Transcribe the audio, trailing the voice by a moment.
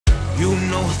You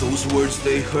know those words,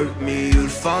 they hurt me. You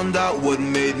found out what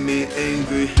made me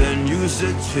angry, then use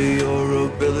it to your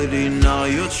ability. Now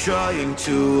you're trying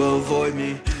to avoid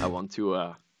me. I want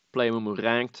to play AMUMU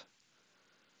ranked.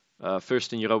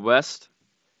 First in Europe West.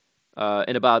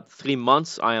 In about 3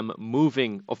 months I am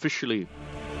moving officially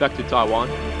back to Taiwan.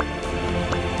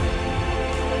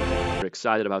 Very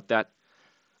excited about that.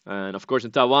 And of course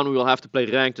in Taiwan we will have to play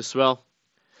ranked as well.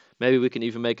 Maybe we can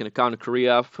even make an account in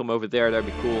Korea from over there, that'd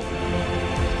be cool.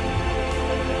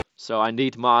 So I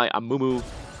need my AMUMU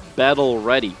battle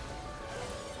ready.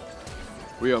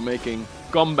 We are making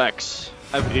comebacks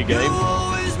every game. You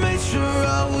always made sure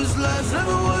I was last,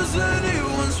 never was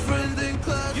anyone's friend in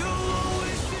class. You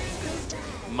always...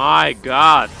 My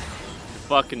god,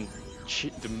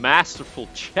 the masterful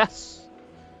chess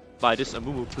by this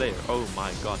AMUMU player. Oh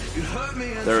my god.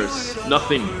 There is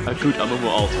nothing a good AMUMU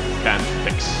alt can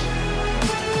fix.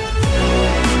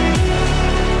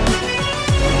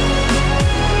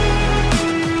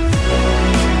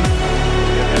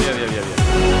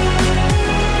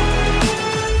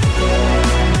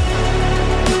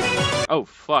 Oh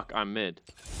fuck, I'm mid.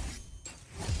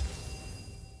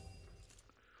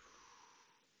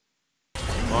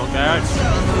 Come on, guys.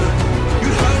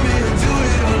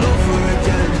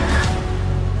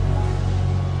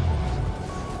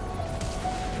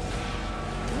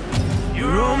 You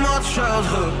ruined my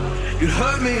childhood. You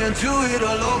hurt me and do it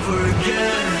all over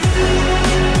again.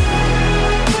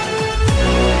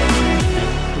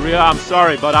 Korea, I'm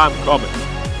sorry, but I'm coming.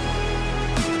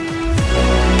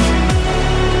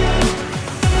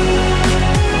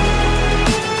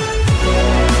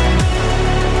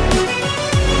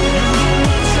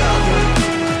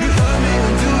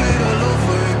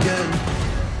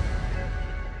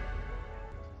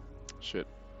 Shit.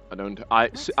 I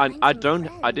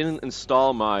didn't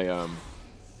install my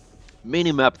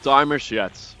minimap timers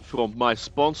yet from my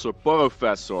sponsor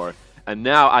Professor, and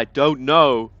now I don't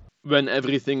know when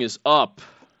everything is up.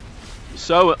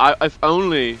 So I've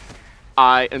only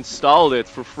installed it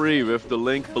for free with the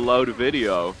link below the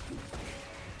video.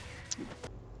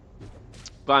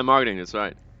 By marketing, that's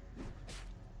right.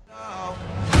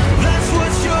 That's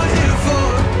what you're here for.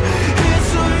 Here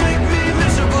to make me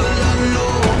miserable, I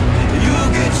know. You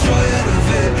get joy out of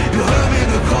it. You hurt me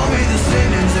to call me the same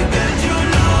names again. You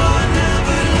know I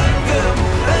never liked them,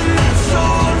 and that's so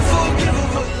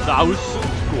unforgivable. 1000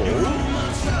 gold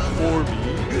for me.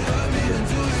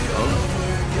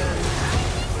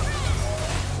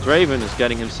 Draven is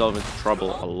getting himself into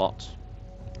trouble a lot.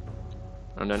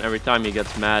 And then every time he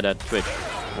gets mad at Twitch,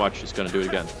 watch, he's gonna do it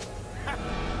again.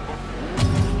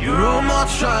 You ruined my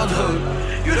childhood.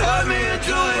 You'd hurt me and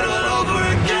do it all over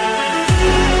again.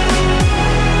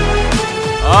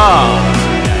 Ah!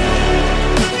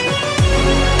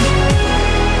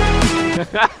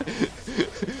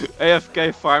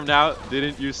 AFK farm now.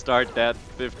 Didn't you start that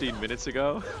 15 minutes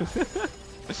ago?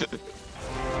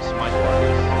 Smite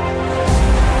warriors.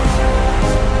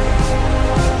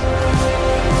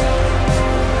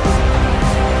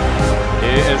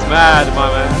 He is mad, my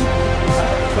man.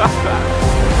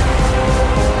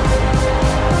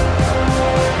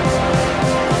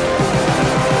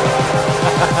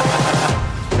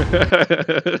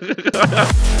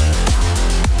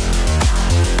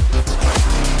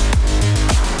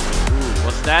 Ooh,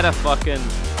 was that a fucking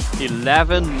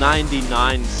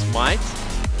 1199 smite?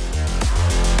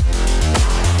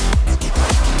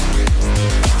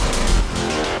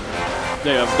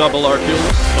 They have double our kills,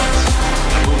 but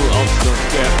AMUMU also don't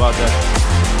care about that.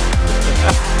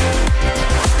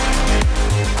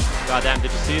 Goddamn,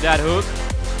 did you see that hook?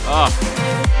 Oh.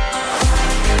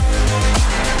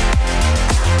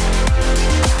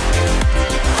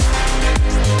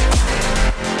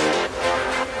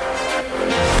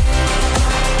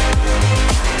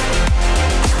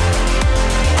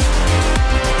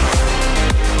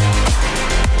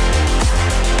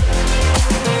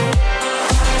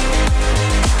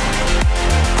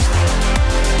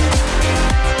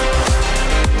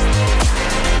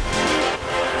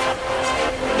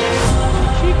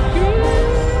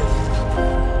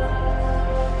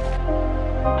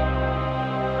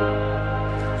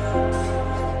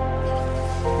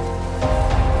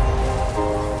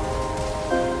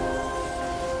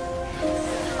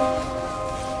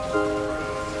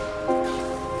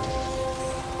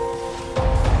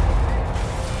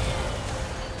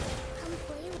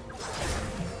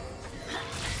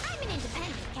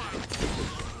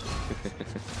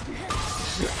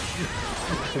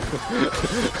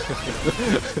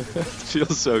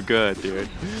 Feels so good, dude.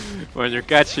 When you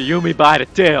catch a Yumi by the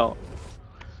tail.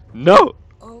 No!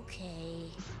 Okay.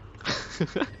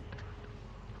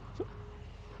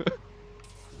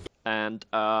 And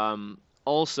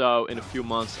also in a few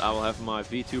months I will have my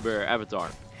VTuber avatar,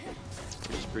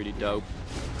 which is pretty dope.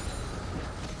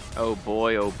 Oh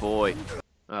boy, oh boy.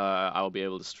 I will be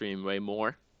able to stream way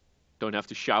more. Don't have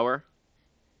to shower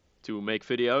to make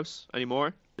videos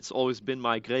anymore. It's always been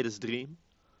my greatest dream.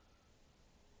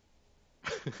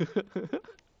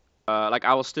 Like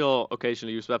I will still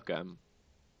occasionally use webcam,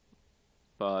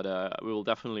 but we will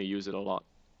definitely use it a lot.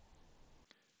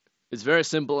 It's very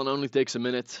simple and only takes a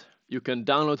minute. You can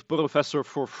download Professor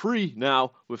for free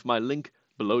now with my link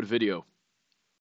below the video.